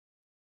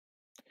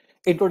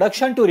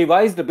Introduction to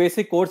Revised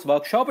Basic Course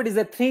Workshop. It is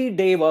a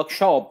 3-day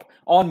workshop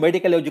on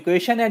medical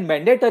education and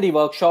mandatory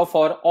workshop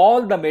for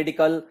all the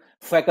medical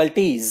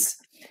faculties.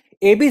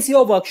 ABC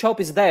of workshop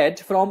is that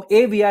from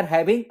A we are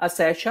having a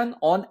session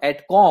on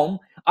ATCOM,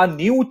 a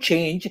new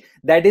change,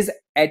 that is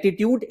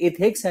attitude,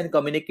 ethics and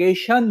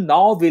communication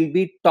now will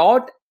be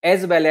taught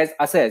as well as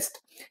assessed,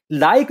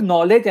 like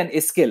knowledge and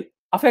skill,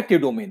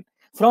 affective domain.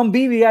 From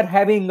B we are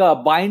having a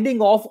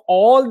binding of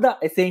all the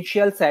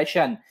essential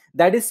session,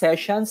 that is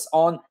sessions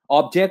on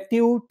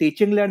objective,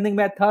 teaching learning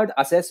method,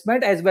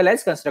 assessment as well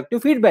as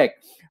constructive feedback.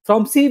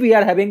 From C we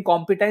are having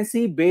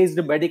competency based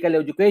medical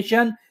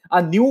education,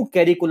 a new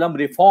curriculum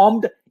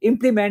reformed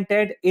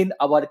implemented in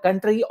our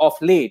country of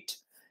late.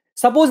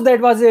 Suppose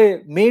that was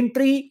a main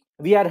tree,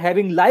 we are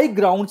having like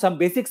ground some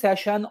basic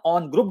session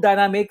on group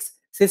dynamics,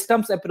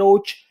 systems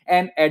approach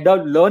and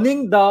adult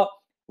learning. The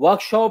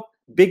workshop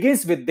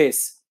begins with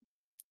this.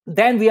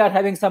 Then we are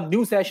having some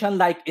new session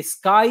like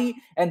Sky,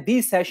 and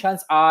these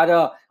sessions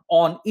are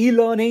on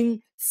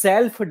e-learning,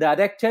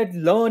 self-directed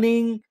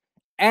learning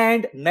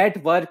and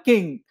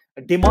networking,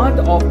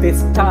 demand of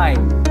this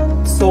time.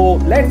 So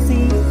let's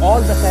see all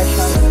the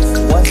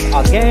sessions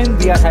once again.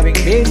 We are having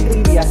main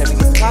tree, we are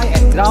having Sky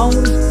and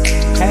ground.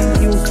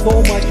 Thank you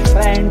so much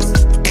friends.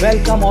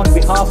 Welcome on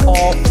behalf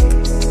of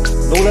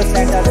Rural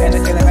Center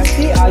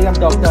NSLMFC. I am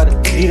Dr.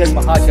 Neeraj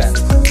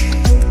Mahajan.